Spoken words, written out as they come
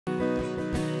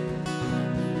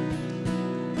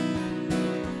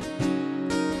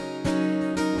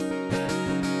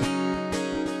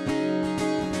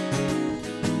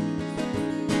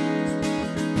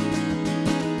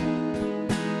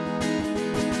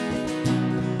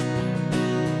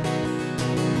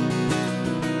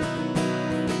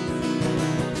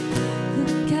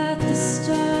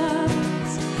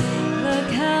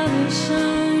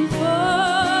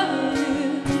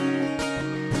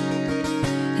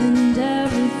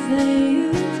everything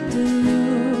you do.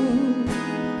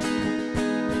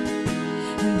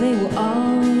 And they were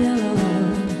all yellow.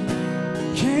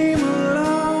 Came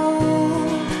along,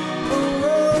 I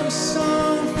wrote a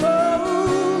song for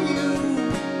you,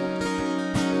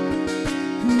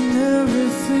 and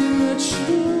everything that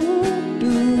you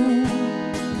do,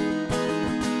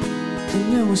 and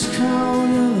it was called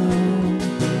yellow.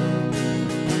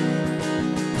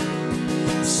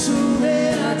 So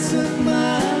then I took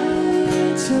my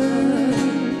turn.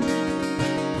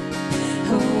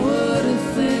 Oh, what a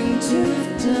thing to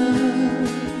have done.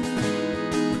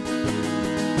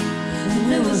 And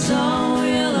it was all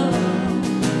yellow.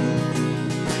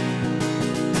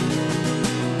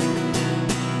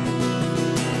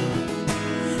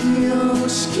 Your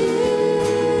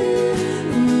skin,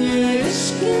 yeah, your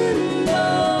skin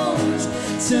bones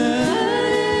turned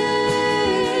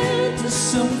to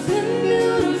something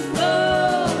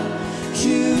beautiful.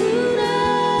 You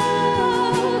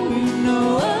know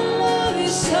I love you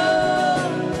so.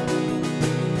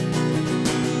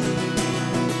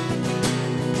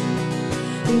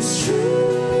 It's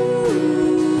true,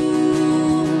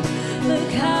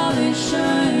 look how they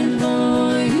shine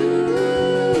for you.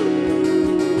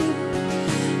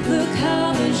 Look how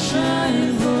they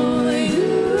shine for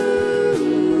you.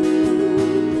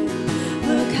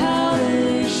 Look how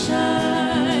they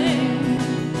shine.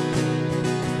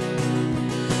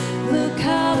 Look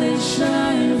how they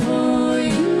shine for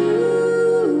you.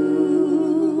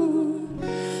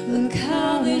 Look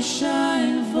how they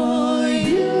shine for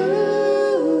you.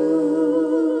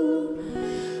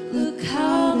 Look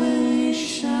how they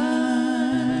shine.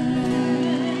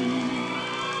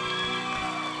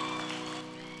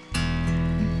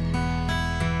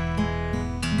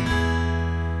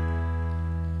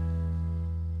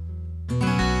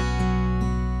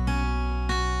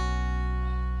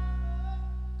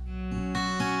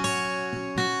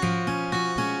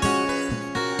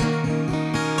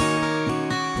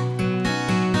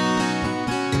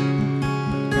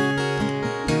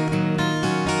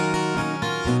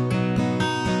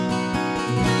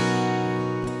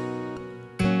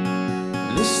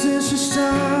 This is just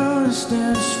how it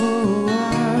stands for a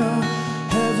while.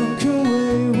 Heaven can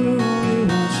wait, we're only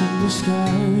watching the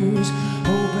skies,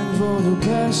 hoping for the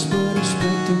best but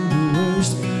expecting the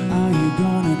worst. Are you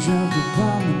gonna drop the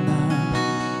bomb tonight?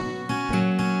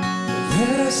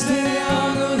 Let us stay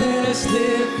young or let us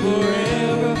live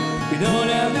forever. We don't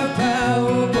have the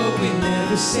power but we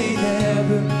never say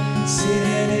never.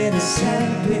 Sitting in a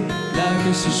sandpit like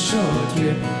it's a short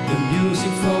trip. The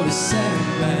music for the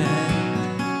Sandman.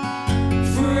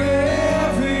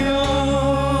 Forever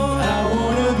young, I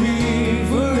wanna be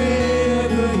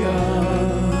forever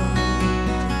young.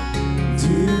 Do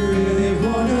you really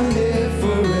wanna live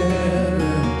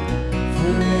forever,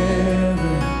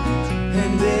 forever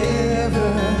and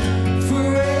ever?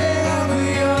 Forever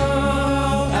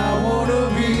young, I wanna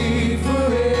be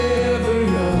forever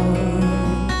young.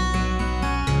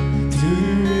 Do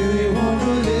you really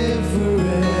wanna live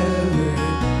forever,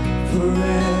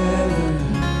 forever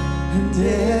and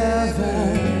ever?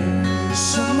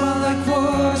 Some are like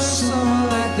water, some are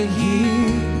like the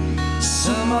heat,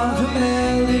 some are the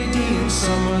melody and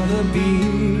some are the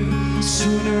beat.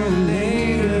 Sooner or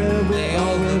later they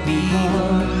all will be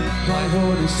one. Why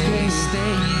hold us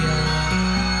stay?